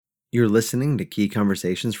You're listening to Key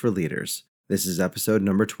Conversations for Leaders. This is episode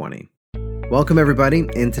number 20. Welcome, everybody.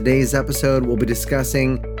 In today's episode, we'll be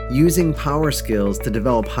discussing using power skills to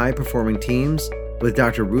develop high-performing teams with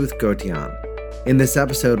Dr. Ruth Gotian. In this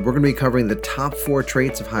episode, we're going to be covering the top 4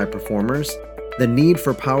 traits of high performers, the need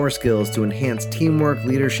for power skills to enhance teamwork,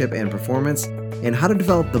 leadership, and performance, and how to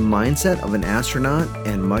develop the mindset of an astronaut,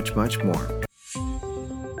 and much, much more.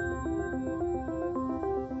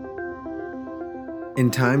 In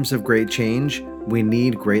times of great change, we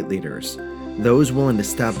need great leaders, those willing to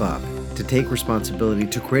step up, to take responsibility,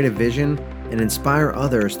 to create a vision, and inspire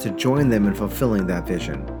others to join them in fulfilling that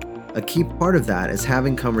vision. A key part of that is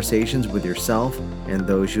having conversations with yourself and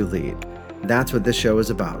those you lead. That's what this show is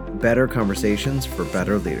about, better conversations for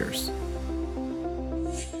better leaders.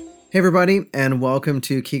 Hey everybody, and welcome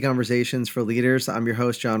to Key Conversations for Leaders. I'm your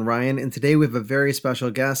host, John Ryan, and today we have a very special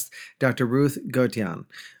guest, Dr. Ruth Gotian.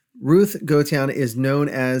 Ruth Gotian is known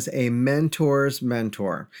as a mentor's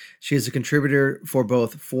mentor. She is a contributor for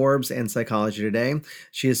both Forbes and Psychology Today.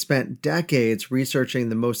 She has spent decades researching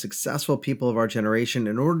the most successful people of our generation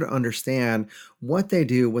in order to understand what they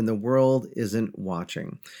do when the world isn't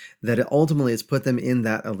watching, that it ultimately has put them in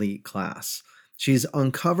that elite class. She's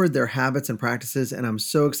uncovered their habits and practices, and I'm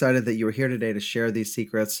so excited that you are here today to share these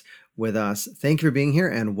secrets with us. Thank you for being here,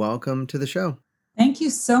 and welcome to the show. Thank you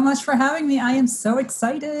so much for having me. I am so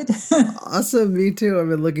excited. Awesome. Me too. I've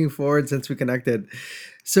been looking forward since we connected.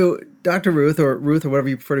 So Dr. Ruth or whatever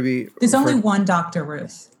you prefer to be. There's only one Dr.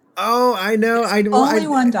 Ruth. Oh, I know. Only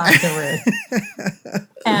one Dr. Ruth.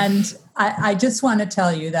 And I just want to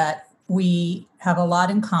tell you that we have a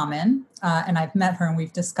lot in common. And I've met her and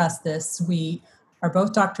we've discussed this. We are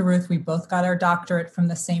both Dr. Ruth. We both got our doctorate from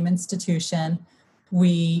the same institution.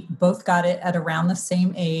 We both got it at around the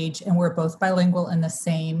same age, and we're both bilingual in the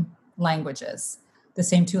same languages, the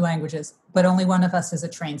same 2 languages, but only one of us is a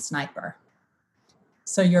trained sniper.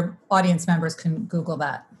 So your audience members can Google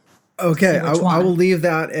that. Okay, I will leave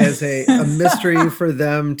that as a mystery for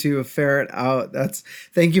them to ferret out.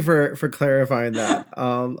 Thank you for clarifying that.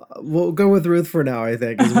 We'll go with Ruth for now, I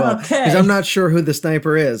think, as well, because I'm not sure who the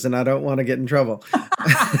sniper is, and I don't want to get in trouble.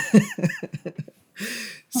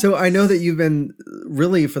 So I know that you've been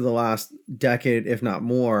really for the last decade, if not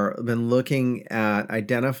more, been looking at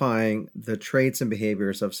identifying the traits and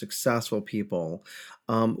behaviors of successful people.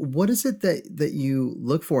 What is it that you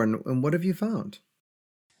look for, and what have you found?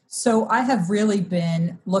 So I have really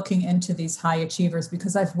been looking into these high achievers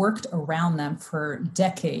because I've worked around them for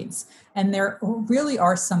decades. And there really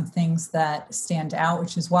are some things that stand out,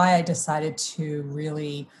 which is why I decided to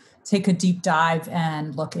really take a deep dive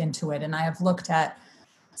and look into it. And I have looked at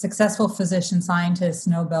successful physicians, scientists,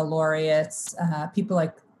 Nobel laureates, people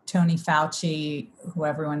like Tony Fauci, who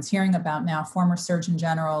everyone's hearing about now, former surgeon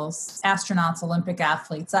generals, astronauts, Olympic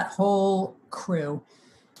athletes, that whole crew.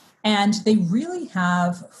 And they really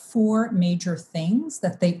have 4 major things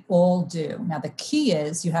that they all do. Now, the key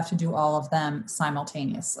is you have to do all of them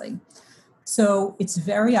simultaneously. So it's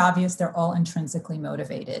very obvious they're all intrinsically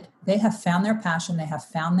motivated. They have found their passion, they have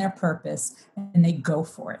found their purpose, and they go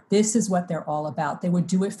for it. This is what they're all about. They would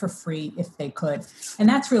do it for free if they could. And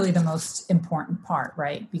that's really the most important part,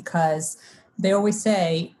 right? Because they always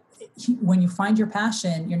say, when you find your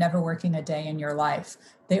passion, you're never working a day in your life.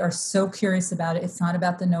 They are so curious about it. It's not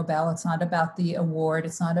about the Nobel. It's not about the award.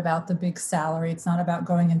 It's not about the big salary. It's not about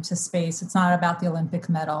going into space. It's not about the Olympic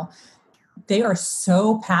medal. They are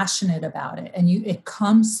so passionate about it, and it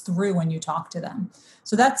comes through when you talk to them.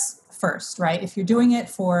 So that's first, right? If you're doing it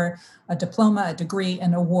for a diploma, a degree,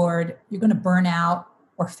 an award, you're going to burn out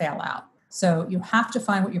or fail out. So you have to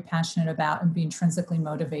find what you're passionate about and be intrinsically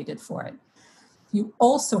motivated for it. You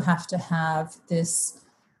also have to have this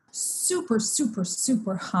super, super,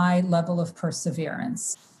 super high level of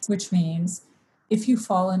perseverance, which means if you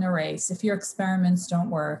fall in a race, if your experiments don't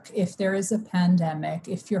work, if there is a pandemic,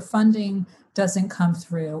 if your funding doesn't come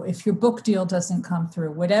through, if your book deal doesn't come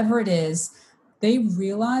through, whatever it is, they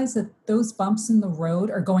realize that those bumps in the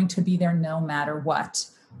road are going to be there no matter what.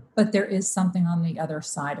 But there is something on the other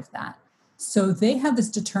side of that. So they have this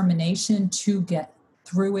determination to get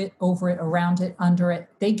through it, over it, around it, under it.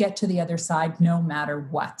 They get to the other side no matter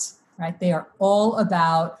what, right? They are all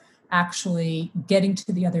about actually getting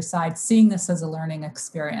to the other side, seeing this as a learning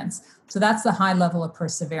experience. So that's the high level of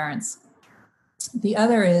perseverance. The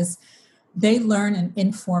other is they learn in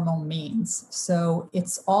informal means. So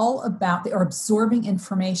it's all about, they are absorbing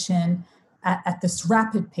information at this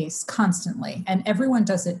rapid pace constantly. And everyone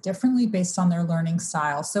does it differently based on their learning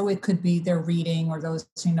style. So it could be they're reading or they're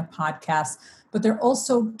listening to podcasts, but they're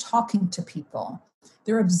also talking to people.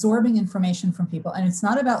 They're absorbing information from people. And it's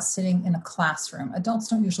not about sitting in a classroom. Adults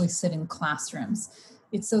don't usually sit in classrooms.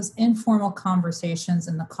 It's those informal conversations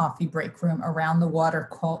in the coffee break room, around the water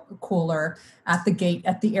cooler, at the gate,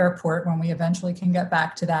 at the airport, when we eventually can get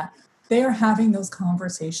back to that. They are having those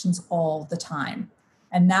conversations all the time.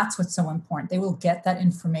 And that's what's so important. They will get that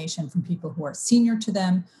information from people who are senior to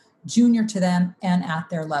them, junior to them, and at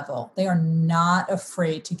their level. They are not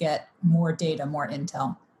afraid to get more data, more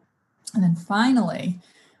intel. And then finally,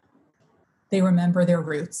 they remember their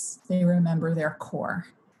roots. They remember their core.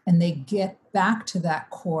 And they get back to that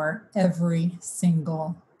core every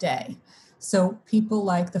single day. So people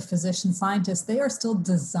like the physician scientists, they are still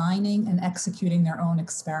designing and executing their own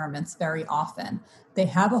experiments very often. They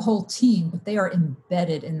have a whole team, but they are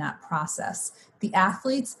embedded in that process. The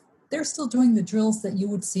athletes, they're still doing the drills that you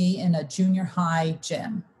would see in a junior high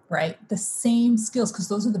gym, right? The same skills, because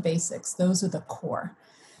those are the basics. Those are the core.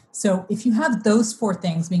 So if you have those four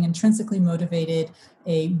things, being intrinsically motivated,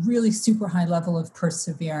 a really super high level of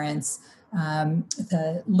perseverance,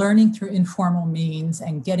 the learning through informal means,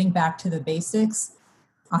 and getting back to the basics,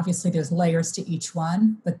 obviously there's layers to each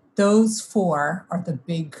one, but those four are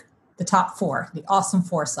the top four, the awesome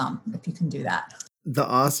foursome, if you can do that. The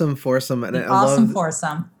awesome foursome. And the I awesome love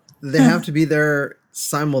foursome. they have to be there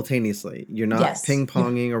simultaneously. You're not Yes.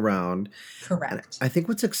 ping-ponging around. Correct. And I think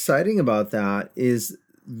what's exciting about that is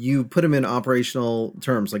you put them in operational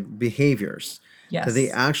terms, like behaviors. Yes. That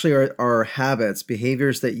they actually are habits,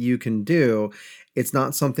 behaviors that you can do. It's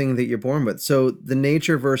not something that you're born with. So the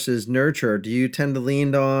nature versus nurture, do you tend to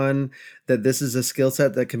lean on that this is a skill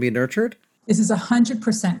set that can be nurtured? This is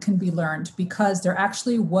 100% can be learned, because there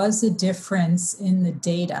actually was a difference in the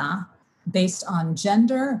data based on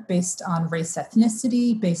gender, based on race,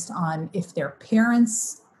 ethnicity, based on if their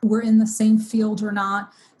parents were in the same field or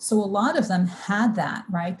not. So a lot of them had that,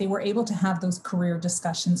 right? They were able to have those career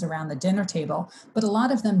discussions around the dinner table, but a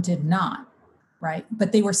lot of them did not, right?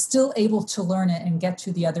 But they were still able to learn it and get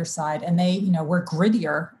to the other side. And they, were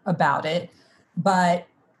grittier about it, but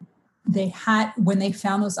when they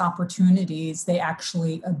found those opportunities, they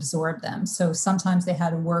actually absorbed them. So sometimes they had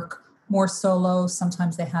to work more solo.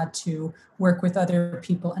 Sometimes they had to work with other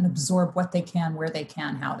people and absorb what they can, where they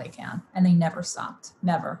can, how they can. And they never stopped,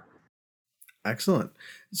 never. Excellent.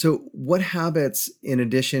 So what habits, in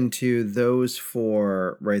addition to those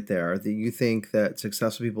four right there, that you think that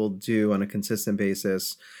successful people do on a consistent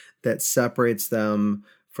basis that separates them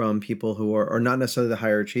from people who are not necessarily the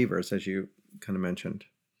higher achievers, as you kind of mentioned?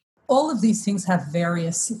 All of these things have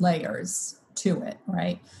various layers to it,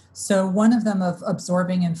 right? So one of them of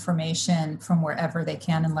absorbing information from wherever they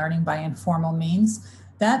can and learning by informal means,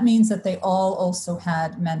 that means that they all also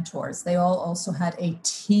had mentors. They all also had a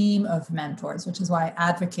team of mentors, which is why I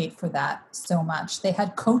advocate for that so much. They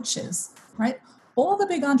had coaches, right? All the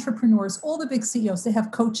big entrepreneurs, all the big CEOs, they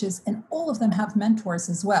have coaches, and all of them have mentors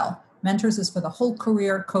as well. Mentors is for the whole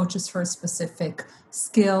career, coaches for a specific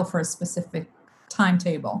skill, for a specific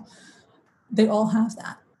timetable. They all have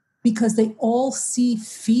that because they all see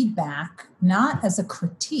feedback not as a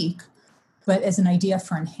critique, but as an idea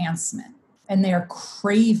for enhancement. And they are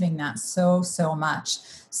craving that so much.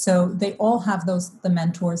 So they all have the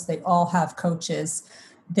mentors, they all have coaches,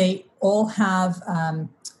 they all have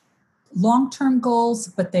long-term goals,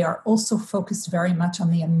 but they are also focused very much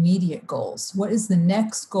on the immediate goals. What is the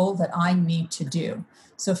next goal that I need to do?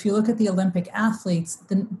 So if you look at the Olympic athletes,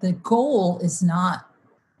 the goal is not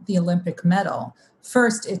the Olympic medal.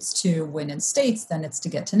 First, it's to win in states, then it's to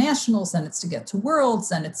get to nationals, then it's to get to worlds,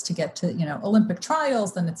 then it's to get to, Olympic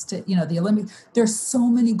trials, then it's to, the Olympic. There's so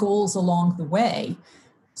many goals along the way.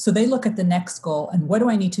 So they look at the next goal and what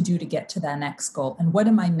do I need to do to get to that next goal? And what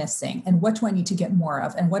am I missing? And what do I need to get more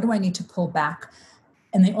of? And what do I need to pull back?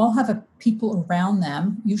 And they all have people around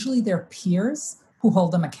them, usually their peers, who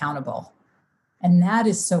hold them accountable. And that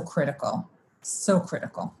is so critical, so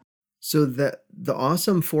critical. So that the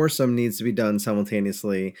awesome foursome needs to be done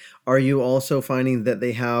simultaneously. Are you also finding that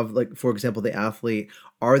they have, like, for example, the athlete,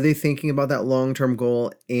 are they thinking about that long-term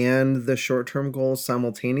goal and the short-term goal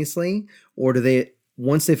simultaneously? Or do they,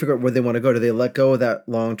 once they figure out where they want to go, do they let go of that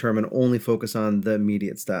long-term and only focus on the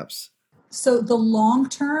immediate steps? So the long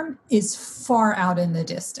term is far out in the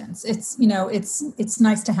distance. It's, it's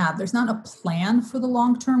nice to have. There's not a plan for the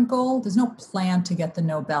long-term goal. There's no plan to get the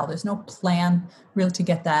Nobel. There's no plan really to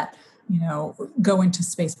get that, go into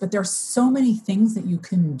space. But there are so many things that you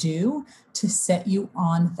can do to set you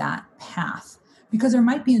on that path, because there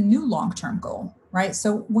might be a new long-term goal, right?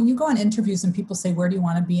 So when you go on interviews and people say, where do you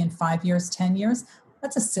want to be in 5 years, 10 years?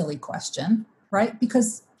 That's a silly question, right?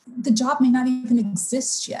 Because the job may not even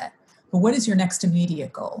exist yet. But what is your next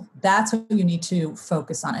immediate goal? That's what you need to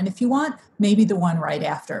focus on. And if you want, maybe the one right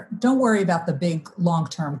after. Don't worry about the big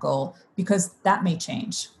long-term goal because that may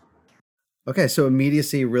change. Okay, so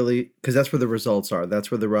immediacy really, because that's where the results are. That's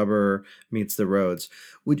where the rubber meets the roads.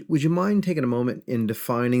 Would you mind taking a moment in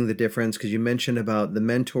defining the difference? Because you mentioned about the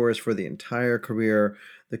mentors for the entire career,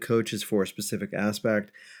 the coaches for a specific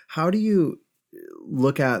aspect. How do you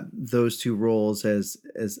look at those two roles as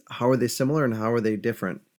how are they similar and how are they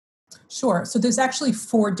different? Sure. So there's actually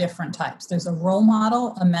four different types. There's a role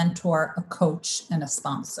model, a mentor, a coach, and a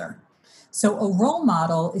sponsor. So a role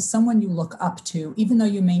model is someone you look up to, even though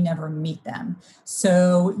you may never meet them.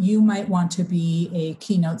 So you might want to be a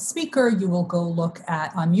keynote speaker. You will go look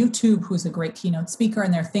at on YouTube who's a great keynote speaker,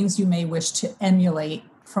 and there are things you may wish to emulate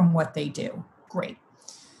from what they do. Great.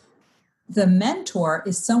 The mentor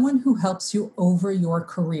is someone who helps you over your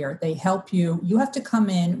career. They help you. You have to come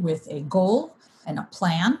in with a goal and a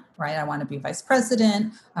plan, right? I want to be vice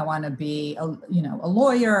president. I want to be a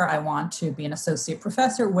lawyer. I want to be an associate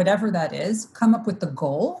professor, whatever that is. Come up with the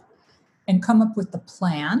goal and come up with the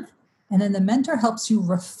plan. And then the mentor helps you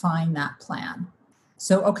refine that plan.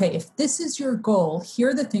 So, okay, if this is your goal, here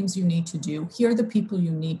are the things you need to do. Here are the people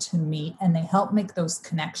you need to meet. And they help make those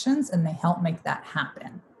connections and they help make that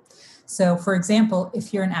happen. So, for example,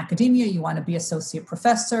 if you're in academia, you want to be associate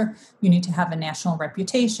professor, you need to have a national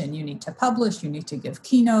reputation, you need to publish, you need to give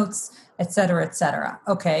keynotes, et cetera, et cetera.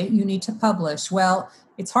 Okay, you need to publish. Well,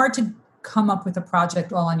 it's hard to come up with a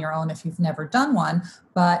project all on your own if you've never done one,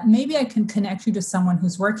 but maybe I can connect you to someone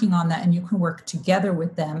who's working on that and you can work together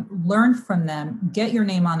with them, learn from them, get your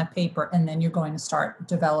name on a paper, and then you're going to start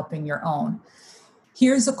developing your own.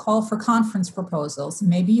 Here's a call for conference proposals.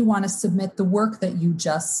 Maybe you want to submit the work that you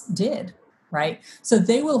just did, right? So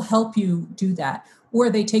they will help you do that. Or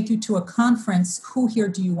they take you to a conference. Who here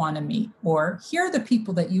do you want to meet? Or here are the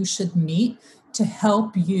people that you should meet to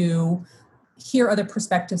help you hear other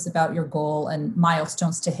perspectives about your goal and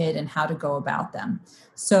milestones to hit and how to go about them.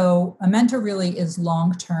 So a mentor really is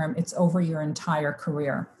long-term. It's over your entire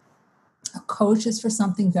career. A coach is for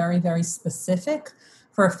something very, very specific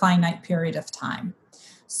for a finite period of time.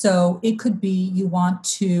 So it could be you want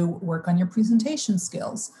to work on your presentation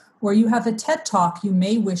skills, or you have a TED Talk, you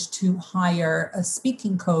may wish to hire a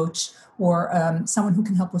speaking coach or someone who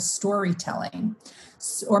can help with storytelling.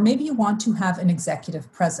 Or maybe you want to have an executive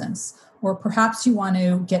presence, or perhaps you want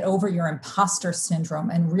to get over your imposter syndrome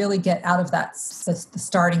and really get out of that the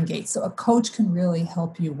starting gate. So a coach can really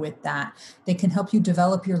help you with that. They can help you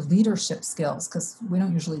develop your leadership skills because we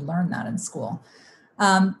don't usually learn that in school.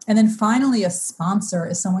 And then finally, a sponsor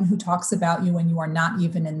is someone who talks about you when you are not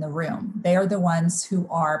even in the room. They are the ones who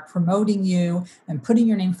are promoting you and putting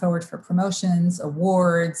your name forward for promotions,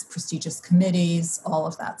 awards, prestigious committees, all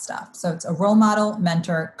of that stuff. So it's a role model,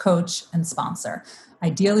 mentor, coach, and sponsor.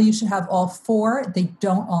 Ideally, you should have all four. They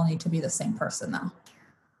don't all need to be the same person, though.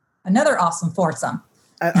 Another awesome foursome.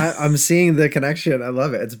 I'm seeing the connection. I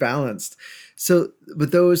love it. It's balanced. So,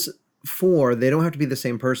 but those four, they don't have to be the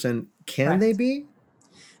same person. Can they be?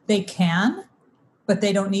 They can, but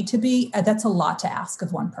they don't need to be. That's a lot to ask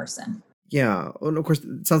of one person. Yeah. And of course,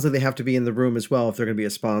 it sounds like they have to be in the room as well if they're going to be a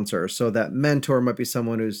sponsor. So that mentor might be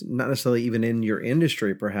someone who's not necessarily even in your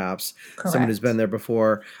industry, perhaps. Correct. Someone who's been there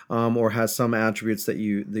before or has some attributes that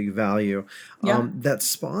you value. Yeah. That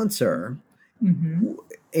sponsor and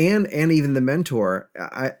even the mentor,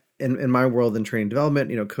 in my world in training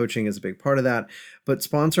development, coaching is a big part of that. But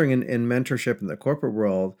sponsoring and mentorship in the corporate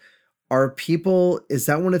world, is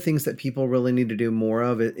that one of the things that people really need to do more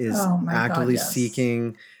of? Is actively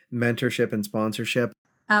seeking mentorship and sponsorship?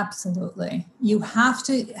 Absolutely. You have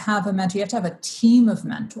to have a mentor. You have to have a team of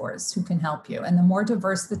mentors who can help you. And the more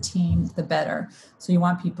diverse the team, the better. So you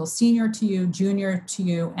want people senior to you, junior to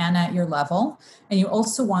you, and at your level. And you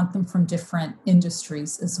also want them from different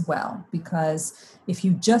industries as well. Because if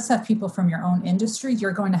you just have people from your own industry,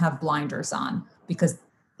 you're going to have blinders on because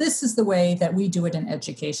this is the way that we do it in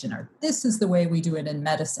education, or this is the way we do it in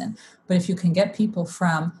medicine. But if you can get people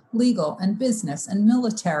from legal and business and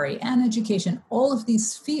military and education, all of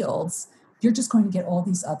these fields, you're just going to get all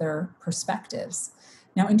these other perspectives.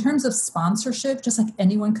 Now, in terms of sponsorship, just like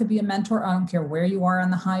anyone could be a mentor, I don't care where you are on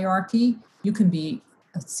the hierarchy, you can be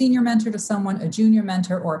a senior mentor to someone, a junior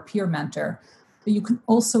mentor, or a peer mentor, but you can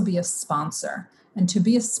also be a sponsor. And to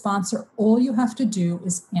be a sponsor, all you have to do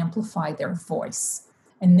is amplify their voice.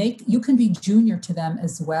 And you can be junior to them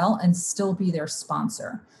as well and still be their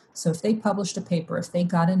sponsor. So if they published a paper, if they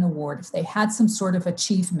got an award, if they had some sort of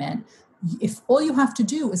achievement, if all you have to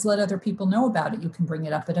do is let other people know about it, you can bring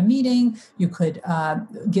it up at a meeting, you could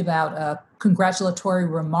give out a congratulatory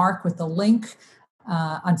remark with a link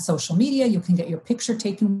On social media, you can get your picture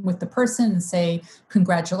taken with the person and say,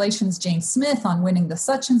 congratulations, Jane Smith, on winning the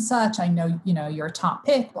such and such. I know, you're a top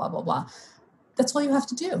pick, blah, blah, blah. That's all you have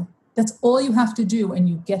to do. That's all you have to do, and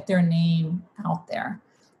you get their name out there.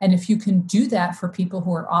 And if you can do that for people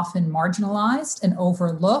who are often marginalized and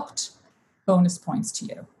overlooked, bonus points to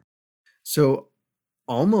you. So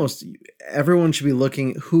almost everyone should be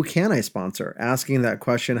looking, who can I sponsor? Asking that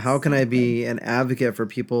question, how can I be an advocate for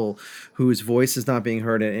people whose voice is not being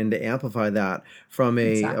heard, and to amplify that from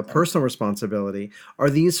a personal responsibility?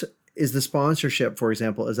 Is the sponsorship, for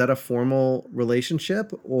example, is that a formal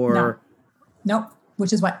relationship or? Nope.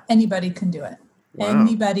 Which is why anybody can do it. Wow.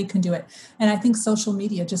 Anybody can do it. And I think social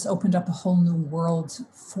media just opened up a whole new world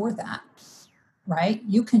for that, right?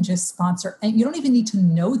 You can just sponsor, and you don't even need to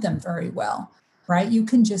know them very well, right? You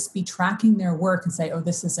can just be tracking their work and say, oh,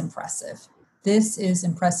 this is impressive. This is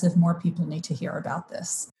impressive. More people need to hear about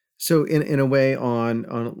this. So in a way on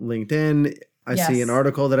LinkedIn, I see an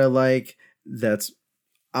article that I like that's,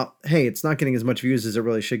 hey, it's not getting as much views as it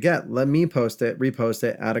really should get. Let me post it, repost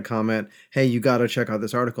it, add a comment. Hey, you got to check out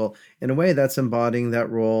this article. In a way, that's embodying that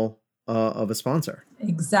role of a sponsor.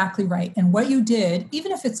 Exactly right. And what you did,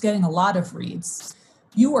 even if it's getting a lot of reads,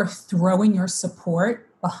 you are throwing your support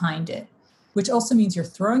behind it, which also means you're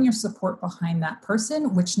throwing your support behind that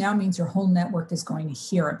person, which now means your whole network is going to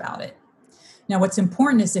hear about it. Now, what's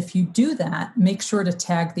important is if you do that, make sure to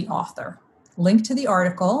tag the author. Link to the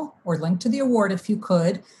article or link to the award if you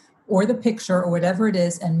could, or the picture or whatever it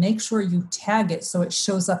is, and make sure you tag it so it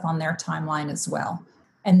shows up on their timeline as well.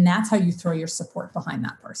 And that's how you throw your support behind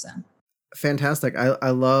that person. Fantastic. I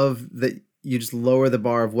love that you just lower the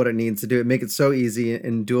bar of what it needs to do. Make it so easy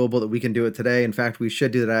and doable that we can do it today. In fact, we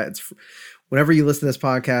should do that. Whenever you listen to this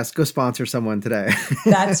podcast, go sponsor someone today.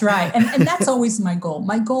 That's right. And that's always my goal.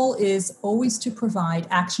 My goal is always to provide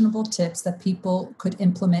actionable tips that people could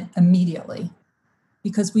implement immediately,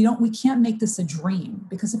 because we can't make this a dream,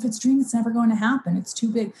 because if it's a dream, it's never going to happen. It's too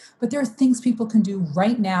big. But there are things people can do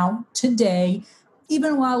right now, today,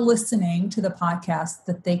 even while listening to the podcast,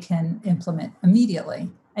 that they can implement immediately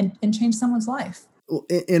and change someone's life.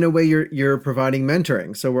 In a way, you're providing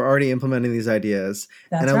mentoring. So we're already implementing these ideas.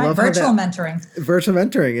 That's and I love virtual mentoring. Virtual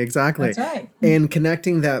mentoring, exactly. That's right. And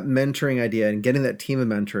connecting that mentoring idea and getting that team of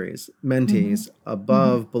mentees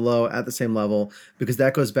above, below, at the same level, because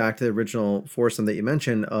that goes back to the original foursome that you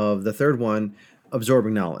mentioned of the third one,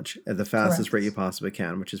 absorbing knowledge at the fastest rate you possibly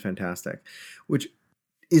can, which is fantastic.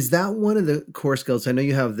 Is that one of the core skills? I know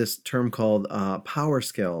you have this term called power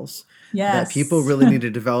skills that people really need to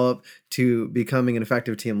develop to becoming an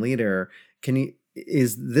effective team leader.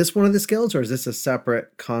 Is this one of the skills, or is this a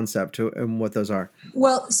separate concept and what those are?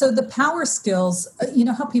 Well, so the power skills, you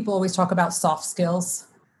know how people always talk about soft skills?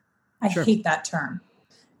 I hate that term,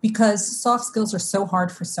 because soft skills are so hard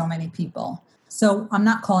for so many people. So I'm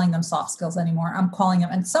not calling them soft skills anymore. I'm calling them,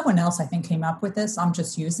 and someone else I think came up with this. I'm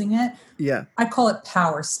just using it. Yeah. I call it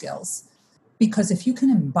power skills, because if you can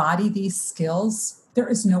embody these skills, there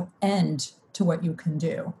is no end to what you can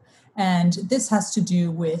do. And this has to do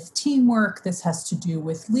with teamwork. This has to do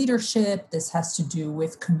with leadership. This has to do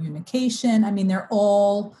with communication. I mean, they're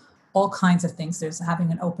all kinds of things. There's having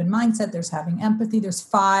an open mindset. There's having empathy. There's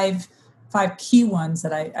five key ones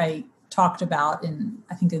that I talked about in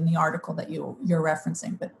the article that you're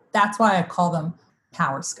referencing. But that's why I call them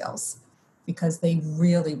power skills, because they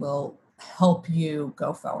really will help you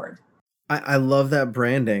go forward. I love that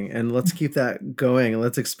branding, and let's keep that going, and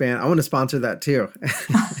let's expand. I want to sponsor that too.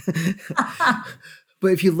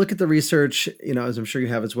 But if you look at the research, as I'm sure you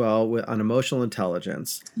have as well, on emotional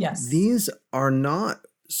intelligence, these are not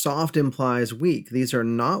soft implies weak. These are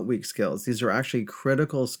not weak skills. These are actually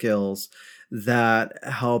critical skills that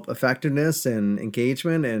help effectiveness and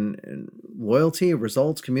engagement and loyalty,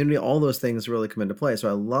 results, community, all those things really come into play. So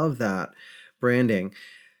I love that branding.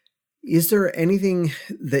 Is there anything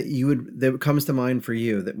that comes to mind for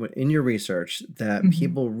you that in your research that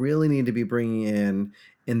people really need to be bringing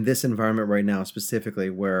in this environment right now, specifically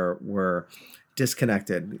where we're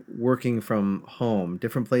disconnected, working from home,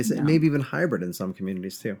 different places, and maybe even hybrid in some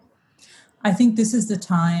communities too? I think this is the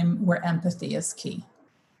time where empathy is key,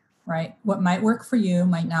 right? What might work for you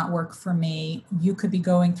might not work for me. You could be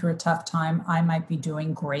going through a tough time. I might be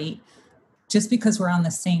doing great. Just because we're on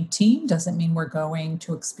the same team doesn't mean we're going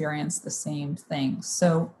to experience the same thing.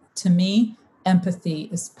 So to me, empathy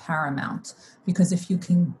is paramount, because if you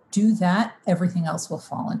can do that, everything else will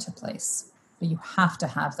fall into place. But you have to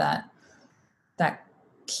have that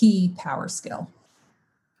key power skill.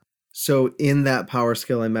 So in that power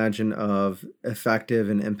skill, I imagine, of effective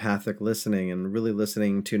and empathic listening and really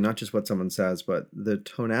listening to not just what someone says, but the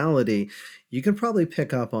tonality, you can probably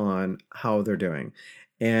pick up on how they're doing.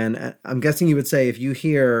 And I'm guessing you would say if you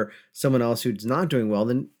hear someone else who's not doing well,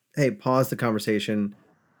 then hey, pause the conversation,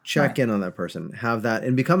 check Right. in on that person, have that,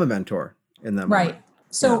 and become a mentor in that moment. Right. Yeah.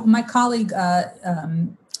 So my colleague,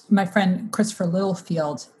 my friend Christopher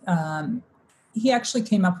Littlefield, he actually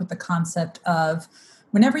came up with the concept of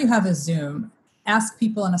whenever you have a Zoom, ask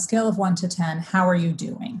people on a scale of 1 to 10, how are you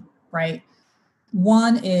doing? Right.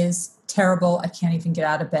 1 is terrible. I can't even get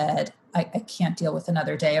out of bed. I can't deal with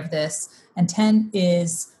another day of this. And 10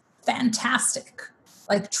 is fantastic,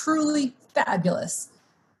 like truly fabulous.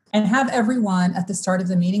 And have everyone at the start of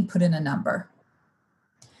the meeting put in a number.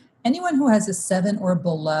 Anyone who has a 7 or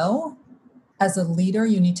below, as a leader,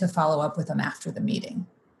 you need to follow up with them after the meeting.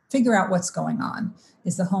 Figure out what's going on.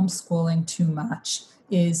 Is the homeschooling too much?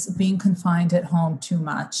 Is being confined at home too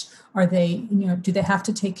much? Are they, do they have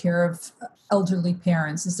to take care of elderly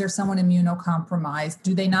parents? Is there someone immunocompromised?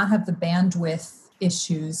 Do they not have the bandwidth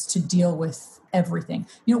issues to deal with everything?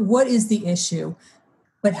 What is the issue?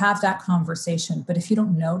 But have that conversation. But if you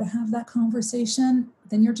don't know to have that conversation,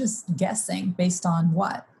 then you're just guessing based on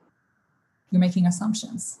what? You're making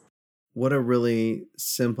assumptions. What a really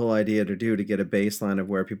simple idea to do to get a baseline of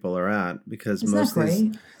where people are at, because Isn't most that of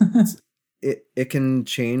these, great? it can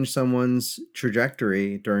change someone's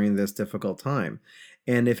trajectory during this difficult time.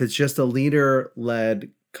 And if it's just a leader-led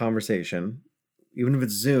conversation, even if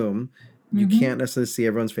it's Zoom, you can't necessarily see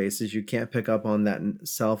everyone's faces. You can't pick up on that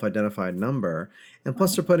self-identified number. And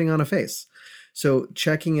plus, they're putting on a face. So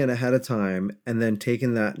checking it ahead of time and then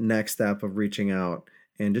taking that next step of reaching out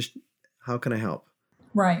and just, how can I help?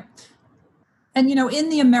 Right. And, in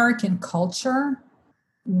the American culture,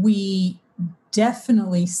 we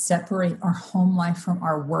definitely separate our home life from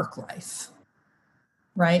our work life,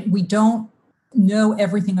 right? We don't know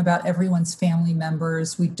everything about everyone's family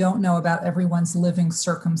members. We don't know about everyone's living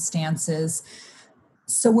circumstances.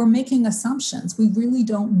 So we're making assumptions. We really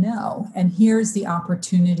don't know. And here's the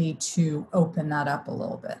opportunity to open that up a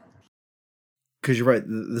little bit. Because you're right,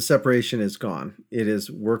 the separation is gone. It is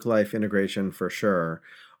work-life integration for sure.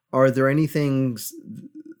 Are there any things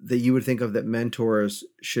that you would think of that mentors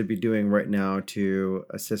should be doing right now to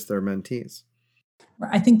assist their mentees?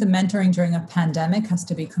 I think the mentoring during a pandemic has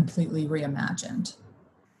to be completely reimagined.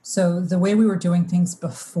 So the way we were doing things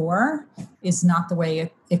before is not the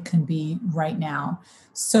way it can be right now.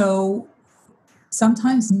 So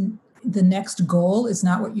sometimes the next goal is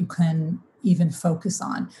not what you can even focus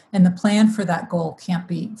on. And the plan for that goal can't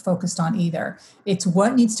be focused on either. It's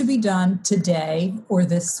what needs to be done today or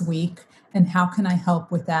this week, and how can I help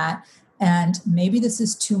with that? And maybe this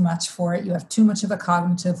is too much for it. You have too much of a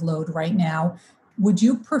cognitive load right now. Would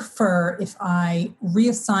you prefer if I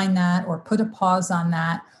reassign that or put a pause on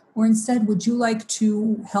that? Or instead, would you like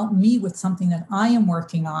to help me with something that I am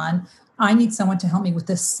working on? I need someone to help me with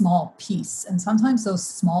this small piece. And sometimes those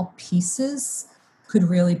small pieces could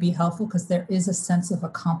really be helpful because there is a sense of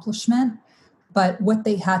accomplishment. But what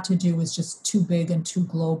they had to do was just too big and too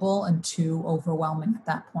global and too overwhelming at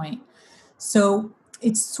that point. So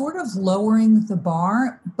it's sort of lowering the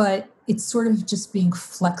bar, but it's sort of just being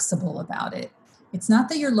flexible about it. It's not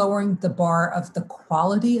that you're lowering the bar of the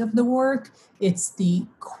quality of the work, it's the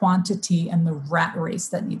quantity and the rat race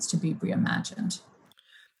that needs to be reimagined.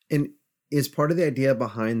 And is part of the idea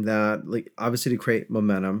behind that, like obviously to create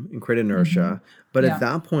momentum and create inertia, but at Yeah.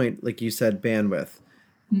 that point, like you said, bandwidth,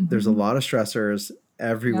 there's a lot of stressors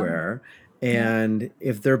everywhere. And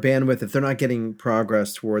if their bandwidth, if they're not getting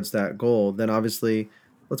progress towards that goal, then obviously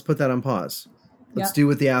let's put that on pause. Let's do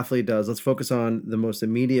what the athlete does. Let's focus on the most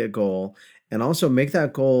immediate goal and also make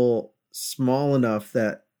that goal small enough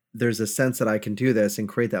that there's a sense that I can do this and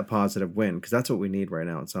create that positive win, because that's what we need right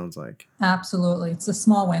now, it sounds like. Absolutely. It's the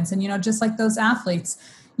small wins. And, just like those athletes,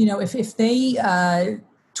 if they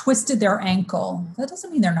twisted their ankle, that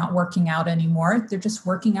doesn't mean they're not working out anymore. They're just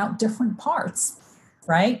working out different parts,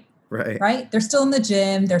 right? Right. They're still in the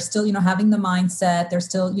gym. They're still, having the mindset. They're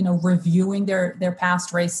still, reviewing their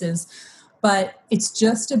past races. But it's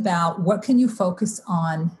just about what can you focus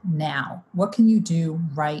on now? What can you do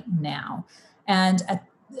right now? And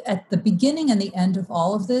at the beginning and the end of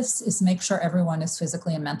all of this is make sure everyone is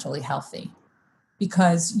physically and mentally healthy,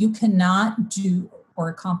 because you cannot do or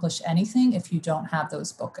accomplish anything if you don't have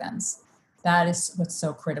those bookends. That is what's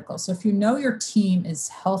so critical. So if you know your team is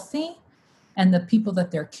healthy and the people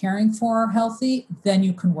that they're caring for are healthy, then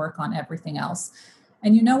you can work on everything else.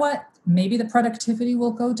 And you know what? Maybe the productivity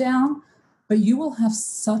will go down, but you will have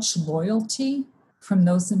such loyalty from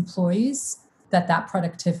those employees that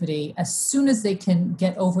productivity, as soon as they can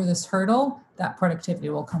get over this hurdle, that productivity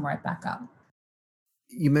will come right back up.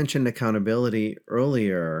 You mentioned accountability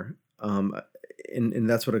earlier, and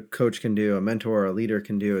that's what a coach can do, a mentor or a leader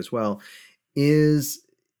can do as well. Is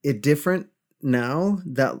it different now,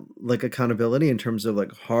 that like accountability in terms of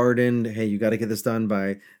like hardened, hey, you got to get this done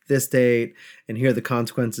by this date, and here are the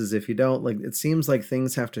consequences if you don't? Like, it seems like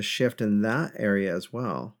things have to shift in that area as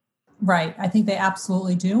well. Right. I think they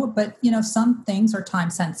absolutely do. But, some things are time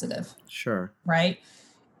sensitive. Sure. Right.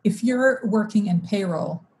 If you're working in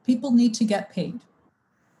payroll, people need to get paid.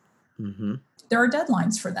 Mm-hmm. There are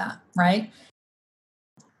deadlines for that, right?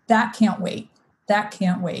 That can't wait.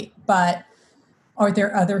 But are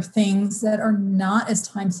there other things that are not as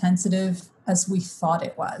time sensitive as we thought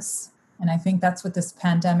it was? And I think that's what this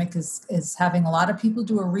pandemic is having a lot of people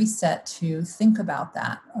do a reset to think about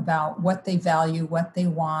that, about what they value, what they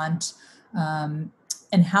want, and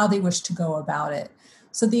how they wish to go about it.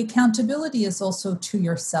 So the accountability is also to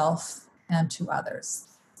yourself and to others,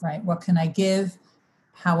 right? What can I give?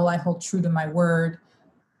 How will I hold true to my word?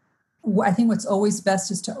 I think what's always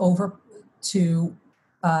best is to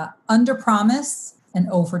under promise and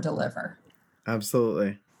over deliver.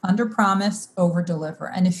 Absolutely. Under promise, over deliver.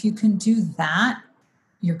 And if you can do that,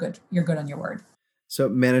 you're good. You're good on your word. So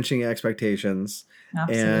managing expectations.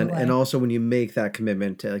 Absolutely. And also when you make that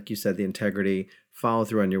commitment to, like you said, the integrity, follow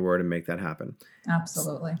through on your word and make that happen.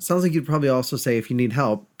 Absolutely. Sounds like you'd probably also say, if you need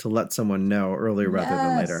help, to let someone know earlier rather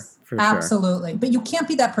than later. For sure. Absolutely. But you can't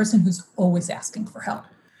be that person who's always asking for help.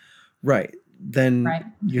 Right. Then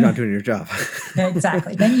you're not doing your job.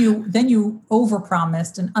 Exactly. Then you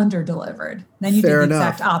overpromised and underdelivered. Then you did the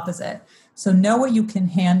exact opposite. So know what you can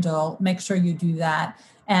handle. Make sure you do that.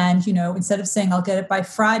 And, instead of saying, I'll get it by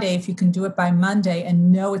Friday, if you can do it by Monday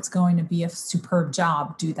and know it's going to be a superb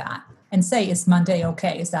job, do that. And say, is Monday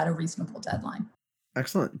okay? Is that a reasonable deadline?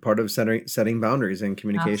 Excellent. Part of setting boundaries and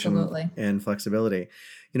communication. Absolutely. And flexibility.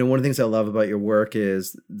 One of the things I love about your work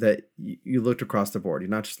is that you looked across the board. You're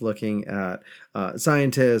not just looking at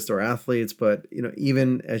scientists or athletes, but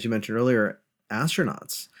even, as you mentioned earlier,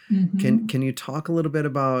 astronauts. Mm-hmm. Can you talk a little bit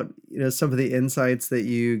about some of the insights that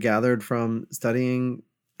you gathered from studying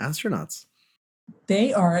astronauts?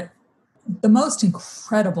 They are the most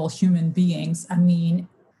incredible human beings. I mean,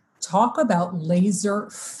 talk about laser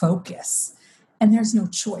focus. And there's no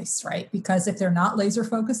choice, right? Because if they're not laser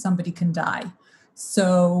focused, somebody can die.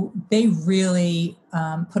 So they really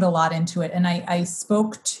put a lot into it. And I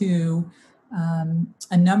spoke to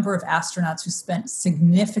a number of astronauts who spent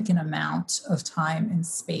significant amount of time in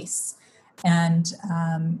space, and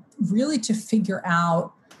really to figure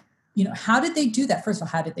out, how did they do that? First of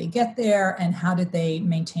all, how did they get there, and how did they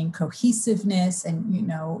maintain cohesiveness?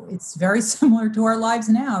 And, it's very similar to our lives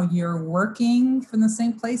now. You're working from the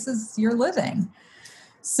same places you're living.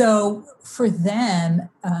 So for them,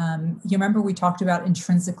 you remember we talked about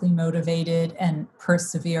intrinsically motivated and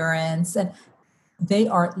perseverance, and they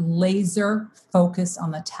are laser focused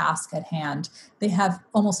on the task at hand. They have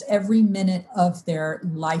almost every minute of their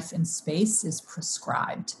life in space is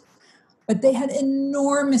prescribed. But they had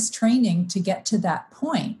enormous training to get to that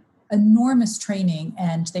point, enormous training.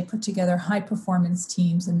 And they put together high performance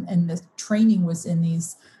teams. And the training was in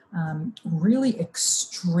these really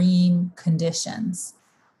extreme conditions.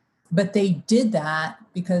 But they did that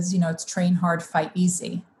because, it's train hard, fight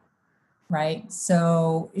easy, right?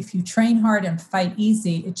 So if you train hard and fight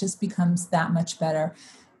easy, it just becomes that much better.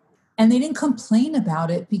 And they didn't complain about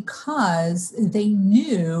it because they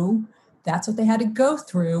knew that's what they had to go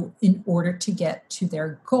through in order to get to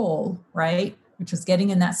their goal, right? Which was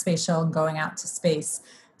getting in that space shuttle and going out to space.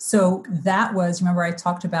 So that was, remember I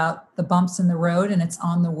talked about the bumps in the road and it's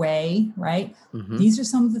on the way, right? Mm-hmm. These are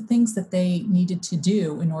some of the things that they needed to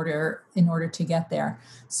do in order to get there.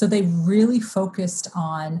 So they really focused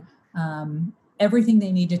on everything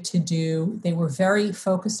they needed to do. They were very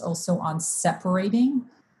focused also on separating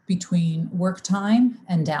between work time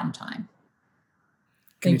and downtime.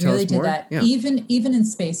 They really did that. Yeah. Even in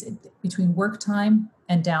space, between work time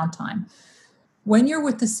and downtime. When you're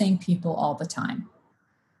with the same people all the time,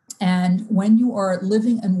 and when you are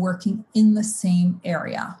living and working in the same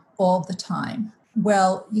area all the time,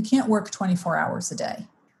 well, you can't work 24 hours a day,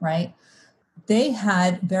 right? They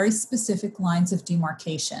had very specific lines of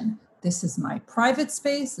demarcation. This is my private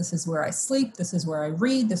space. This is where I sleep. This is where I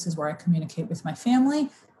read. This is where I communicate with my family.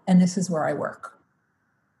 And this is where I work,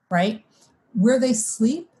 right? Where they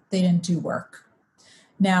sleep, they didn't do work.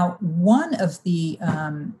 Now, one of the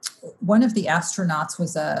astronauts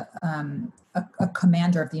was a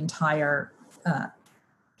commander of the entire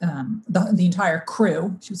the entire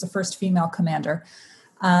crew. She was the first female commander,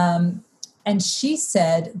 And she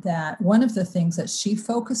said that one of the things that she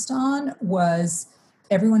focused on was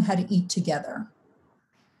everyone had to eat together.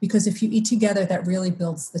 Because if you eat together, that really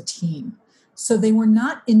builds the team. So they were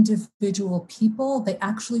not individual people. They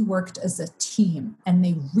actually worked as a team. And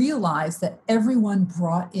they realized that everyone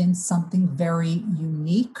brought in something very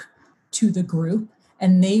unique to the group.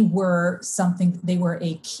 And they were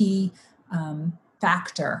a key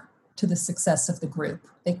factor to the success of the group.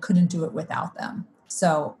 They couldn't do it without them.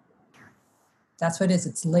 So that's what it is.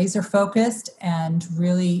 It's laser focused and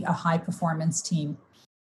really a high performance team.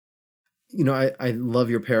 I love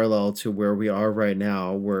your parallel to where we are right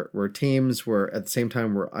now. We're teams, we're at the same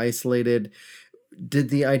time, we're isolated. Did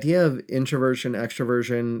the idea of introversion,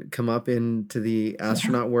 extroversion come up into the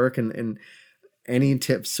astronaut work? And any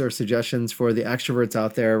tips or suggestions for the extroverts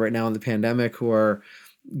out there right now in the pandemic who are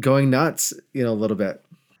going nuts, a little bit?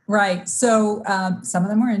 Right. So some of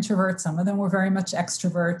them were introverts. Some of them were very much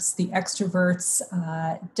extroverts. The extroverts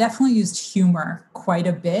definitely used humor quite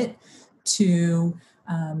a bit to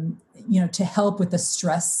help with the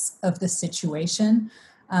stress of the situation.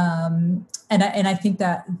 And I think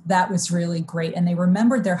that was really great. And they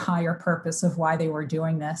remembered their higher purpose of why they were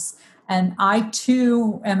doing this. And I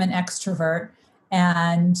too am an extrovert.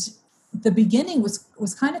 And the beginning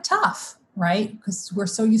was kind of tough, right? Because we're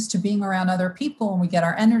so used to being around other people and we get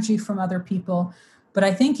our energy from other people. But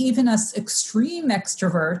I think even us extreme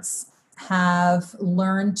extroverts have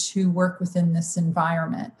learned to work within this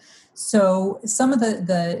environment. So some of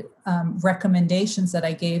the recommendations that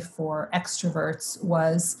I gave for extroverts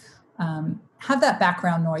was have that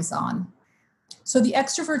background noise on. So the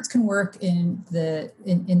extroverts can work in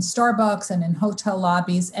Starbucks and in hotel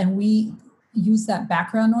lobbies, and we use that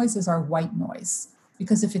background noise as our white noise.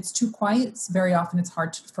 Because if it's too quiet, very often it's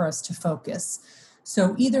hard for us to focus.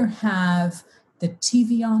 So either have the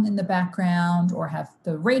TV on in the background, or have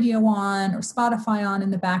the radio on, or Spotify on in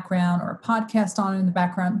the background, or a podcast on in the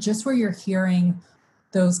background, just where you're hearing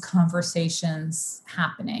those conversations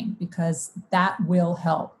happening, because that will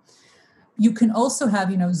help. You can also have,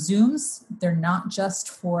 Zooms. They're not just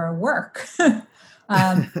for work.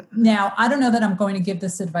 Now, I don't know that I'm going to give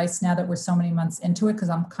this advice now that we're so many months into it, because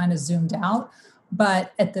I'm kind of zoomed out.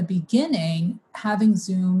 But at the beginning, having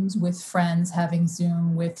Zooms with friends, having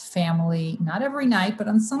Zoom with family, not every night, but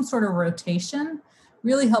on some sort of rotation,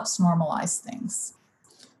 really helps normalize things.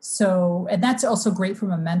 So, and that's also great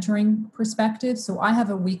from a mentoring perspective. So I have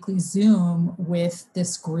a weekly Zoom with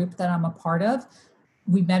this group that I'm a part of.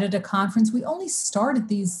 We met at a conference. We only started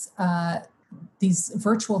these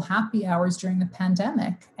virtual happy hours during the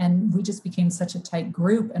pandemic, and we just became such a tight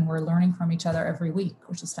group, and we're learning from each other every week,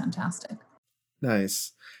 which is fantastic.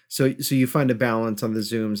 Nice. So you find a balance on the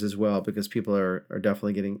Zooms as well, because people are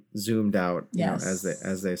definitely getting zoomed out, yes,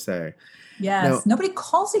 as they say. Yes. Now, nobody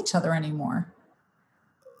calls each other anymore.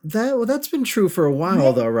 That's been true for a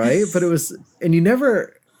while though, right? But and you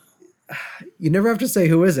never have to say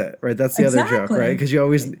who is it, right? That's the other joke, right? Because you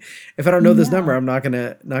always, if I don't know this number, I'm not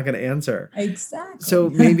gonna answer. Exactly. So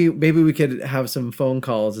maybe we could have some phone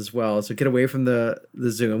calls as well. So get away from the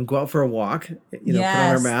Zoom, go out for a walk, put on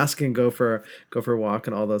our mask and go for a walk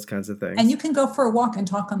and all those kinds of things. And you can go for a walk and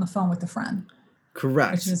talk on the phone with a friend.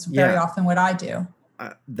 Correct. Which is very often what I do.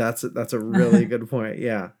 That's a really good point.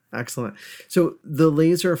 Yeah. Excellent. So the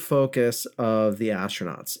laser focus of the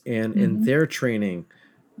astronauts and in their training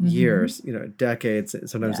years, decades,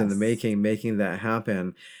 sometimes in the making that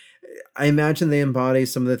happen. I imagine they embody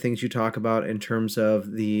some of the things you talk about in terms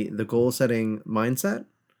of the goal setting mindset.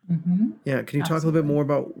 Mm-hmm. Yeah. Can you talk a little bit more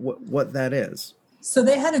about what that is? So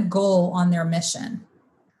they had a goal on their mission,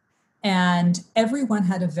 and everyone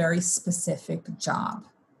had a very specific job,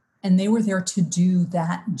 and they were there to do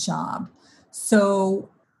that job. So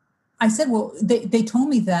I said, well, they told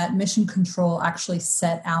me that mission control actually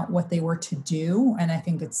set out what they were to do. And I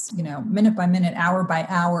think it's, minute by minute, hour by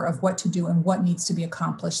hour of what to do and what needs to be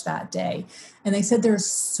accomplished that day. And they said there's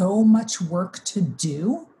so much work to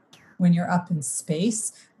do when you're up in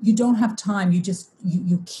space. You don't have time.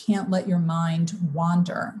 You can't let your mind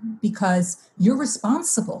wander, because you're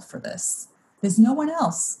responsible for this. There's no one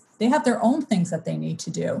else. They have their own things that they need to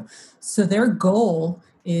do. So their goal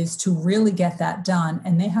is to really get that done,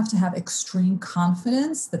 and they have to have extreme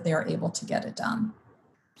confidence that they are able to get it done.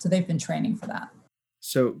 So they've been training for that.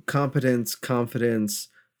 So competence, confidence,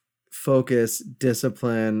 focus,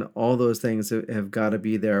 discipline, all those things have got to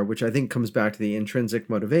be there, which I think comes back to the intrinsic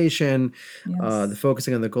motivation, the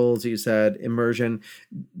focusing on the goals that you said, immersion.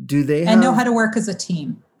 Do they have... And know how to work as a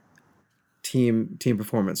team. Team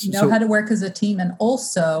performance. Know how to work as a team, and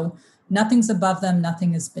also nothing's above them,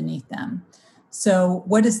 nothing is beneath them. So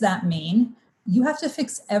what does that mean? You have to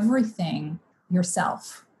fix everything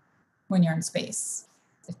yourself when you're in space.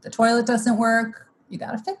 If the toilet doesn't work, you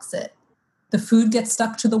got to fix it. The food gets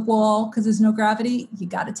stuck to the wall because there's no gravity, you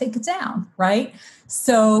got to take it down, right?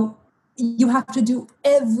 So you have to do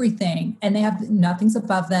everything, and nothing's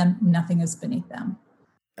above them, nothing is beneath them.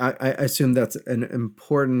 I assume that's an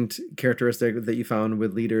important characteristic that you found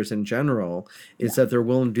with leaders in general, is that they're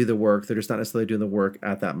willing to do the work. They're just not necessarily doing the work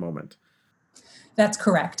at that moment. That's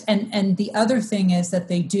correct. And the other thing is that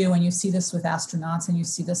they do, and you see this with astronauts and you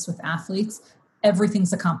see this with athletes,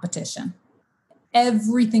 everything's a competition.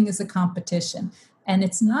 Everything is a competition. And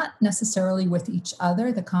it's not necessarily with each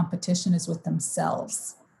other. The competition is with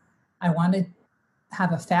themselves. I want to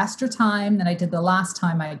have a faster time than I did the last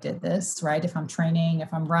time I did this, right? If I'm training,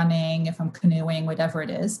 if I'm running, if I'm canoeing, whatever it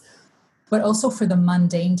is, but also for the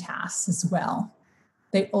mundane tasks as well.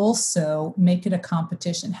 They also make it a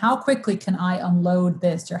competition. How quickly can I unload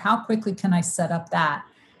this, or how quickly can I set up that?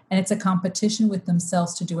 And it's a competition with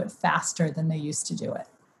themselves to do it faster than they used to do it.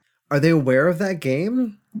 Are they aware of that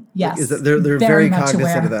game? Yes. Is that they're very cognizant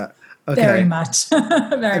aware. of that? Okay. Very much.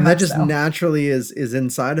 And that just naturally is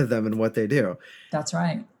inside of them and what they do. That's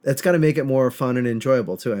right. It's got to make it more fun and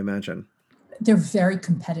enjoyable too, I imagine. They're very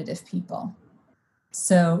competitive people.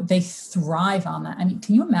 So they thrive on that. I mean,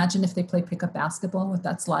 can you imagine if they play pickup basketball, what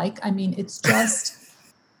that's like? I mean, it's just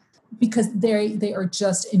because they are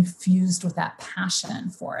just infused with that passion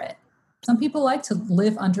for it. Some people like to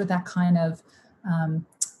live under that kind of,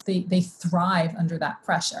 they thrive under that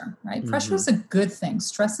pressure, right? Mm-hmm. Pressure is a good thing.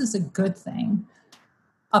 Stress is a good thing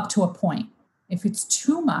up to a point. If it's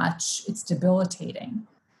too much, it's debilitating.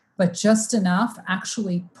 But just enough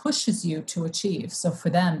actually pushes you to achieve. So for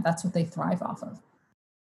them, that's what they thrive off of.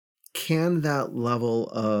 Can that level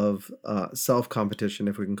of self-competition,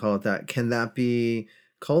 if we can call it that, can that be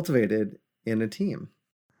cultivated in a team?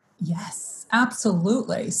 Yes,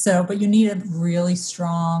 absolutely. So, but you need a really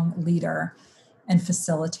strong leader and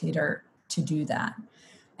facilitator to do that.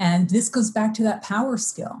 And this goes back to that power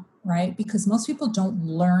skill, right? Because most people don't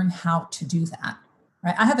learn how to do that,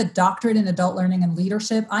 right? I have a doctorate in adult learning and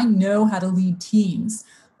leadership. I know how to lead teams,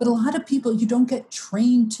 but a lot of people, you don't get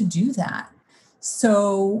trained to do that.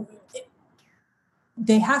 So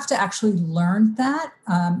they have to actually learn that.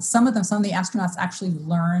 Some of the astronauts actually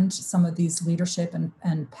learned some of these leadership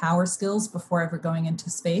and power skills before ever going into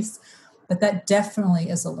space. But that definitely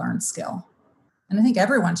is a learned skill. And I think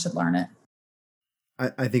everyone should learn it.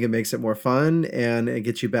 I think it makes it more fun, and it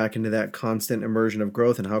gets you back into that constant immersion of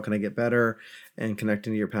growth and how can I get better, and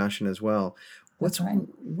connecting to your passion as well. What's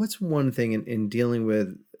one thing in dealing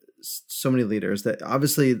with so many leaders that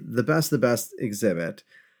obviously the best exhibit,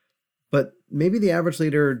 but maybe the average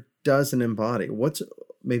leader doesn't embody? What's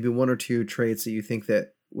maybe one or two traits that you think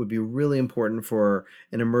that would be really important for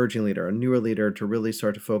an emerging leader, a newer leader, to really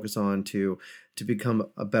start to focus on to become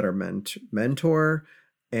a better mentor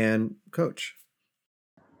and coach?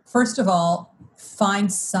 First of all,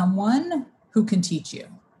 find someone who can teach you.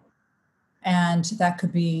 And that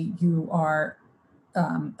could be you are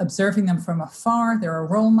observing them from afar. They're a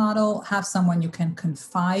role model. Have someone you can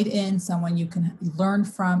confide in, someone you can learn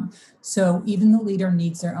from. So even the leader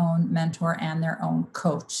needs their own mentor and their own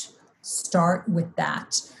coach. Start with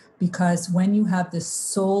that, because when you have this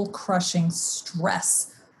soul-crushing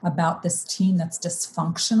stress about this team that's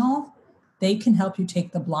dysfunctional, they can help you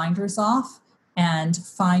take the blinders off and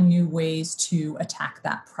find new ways to attack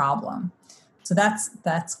that problem. So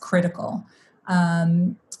that's critical.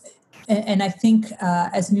 And I think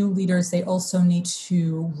as new leaders, they also need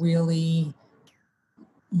to really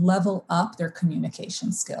level up their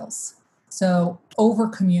communication skills. So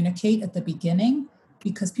over-communicate at the beginning,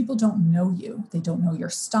 because people don't know you. They don't know your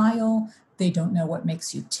style. They don't know what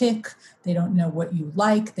makes you tick. They don't know what you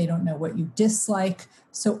like. They don't know what you dislike.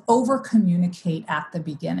 So over-communicate at the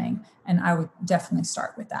beginning. And I would definitely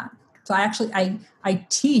start with that. So I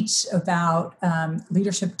teach about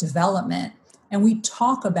leadership development, and we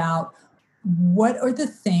talk about what are the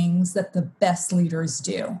things that the best leaders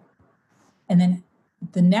do. And then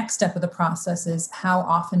the next step of the process is, how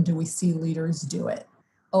often do we see leaders do it?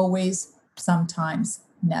 Always, sometimes,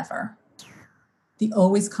 never. The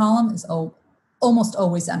always column is almost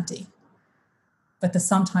always empty, but the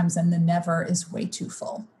sometimes and the never is way too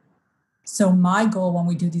full. So my goal when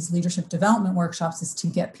we do these leadership development workshops is to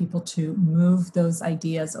get people to move those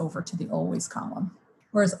ideas over to the always column,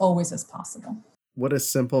 or as always as possible. What a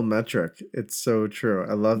simple metric. It's so true.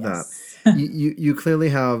 I love that. You clearly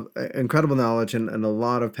have incredible knowledge and a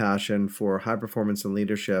lot of passion for high performance and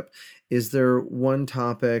leadership. Is there one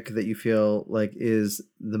topic that you feel like is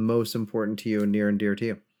the most important to you and near and dear to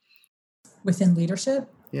you? Within leadership?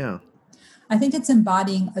 Yeah. I think it's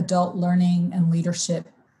embodying adult learning and leadership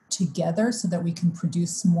together so that we can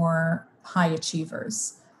produce more high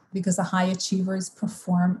achievers, because the high achievers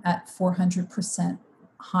perform at 400%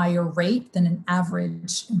 higher rate than an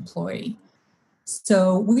average employee.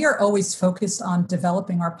 So we are always focused on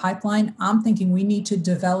developing our pipeline. I'm thinking we need to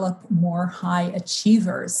develop more high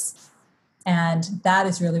achievers. And that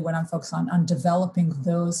is really what I'm focused on developing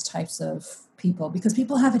those types of people, because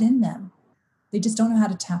people have it in them. They just don't know how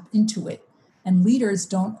to tap into it. And leaders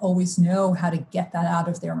don't always know how to get that out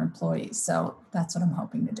of their employees. So that's what I'm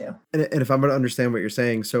hoping to do. And if I'm going to understand what you're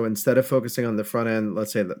saying, so instead of focusing on the front end,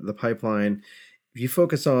 let's say the pipeline, if you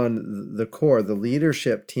focus on the core, the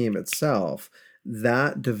leadership team itself,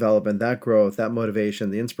 that development, that growth, that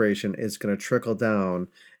motivation, the inspiration is going to trickle down,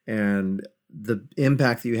 and the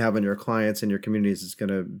impact that you have on your clients and your communities is going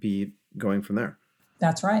to be going from there.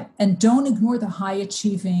 That's right. And don't ignore the high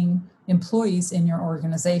achieving employees in your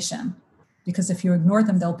organization, because if you ignore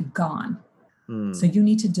them, they'll be gone. So you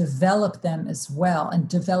need to develop them as well and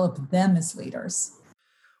develop them as leaders.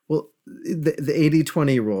 Well, the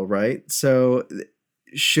 80-20 rule, right? So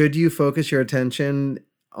should you focus your attention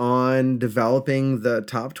on developing the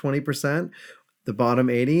top 20%, the bottom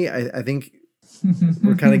 80? I think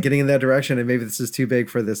we're kind of getting in that direction, and maybe this is too big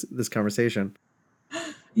for this conversation.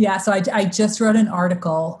 Yeah, so I just wrote an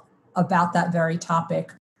article about that very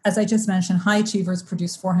topic. As I just mentioned, high achievers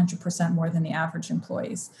produce 400% more than the average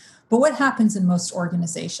employees. But what happens in most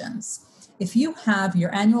organizations? If you have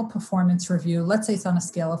your annual performance review, let's say it's on a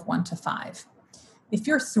scale of 1 to 5. If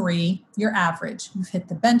you're 3, you're average. You've hit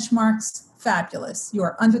the benchmarks, fabulous. You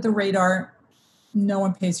are under the radar. No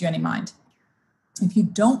one pays you any mind. If you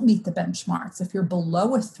don't meet the benchmarks, if you're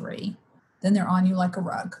below a 3, then they're on you like a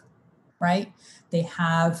rug, right? They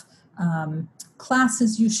have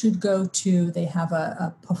classes you should go to. They have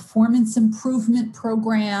a performance improvement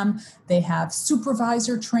program. They have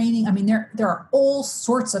supervisor training. I mean, there are all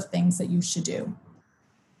sorts of things that you should do.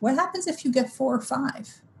 What happens if you get 4 or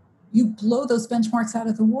 5? You blow those benchmarks out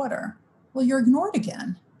of the water. Well, you're ignored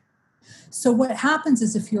again. So what happens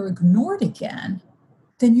is if you're ignored again,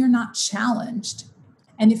 then you're not challenged.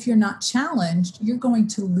 And if you're not challenged, you're going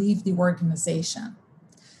to leave the organization.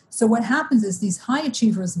 So what happens is these high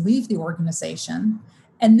achievers leave the organization,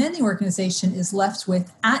 and then the organization is left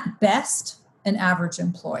with, at best, an average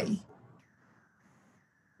employee.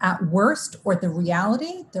 At worst, or the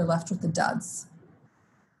reality, they're left with the duds.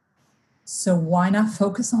 So why not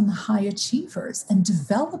focus on the high achievers and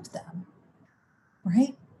develop them,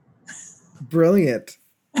 right? Brilliant.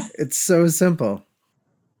 It's so simple.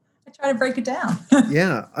 I try to break it down.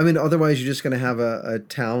 Yeah. I mean, otherwise you're just going to have a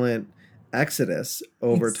talent exodus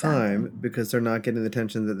over time because they're not getting the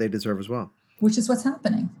attention that they deserve as well. Which is what's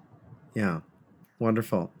happening. Yeah.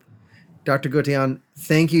 Wonderful. Dr. Gotian,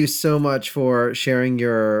 thank you so much for sharing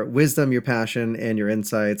your wisdom, your passion, and your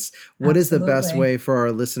insights. What is the best way for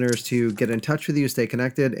our listeners to get in touch with you, stay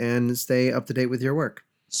connected, and stay up to date with your work?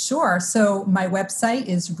 Sure. So my website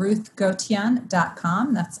is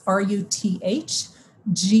ruthgotian.com. That's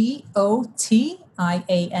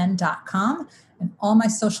RuthGotian.com. And all my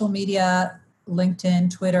social media,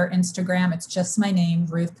 LinkedIn, Twitter, Instagram, it's just my name,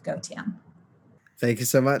 Ruth Gotian. Thank you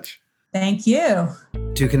so much. Thank you.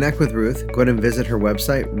 To connect with Ruth, go ahead and visit her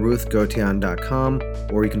website, ruthgotian.com,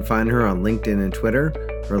 or you can find her on LinkedIn and Twitter.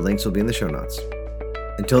 Her links will be in the show notes.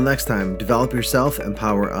 Until next time, develop yourself,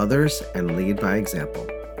 empower others, and lead by example.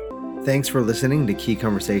 Thanks for listening to Key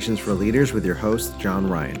Conversations for Leaders with your host, John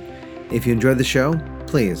Ryan. If you enjoyed the show,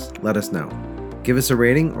 please let us know. Give us a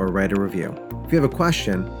rating or write a review. If you have a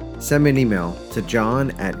question, send me an email to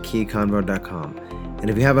john@keyconvo.com. And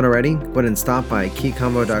if you haven't already, go ahead and stop by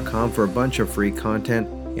keyconvo.com for a bunch of free content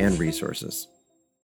and resources.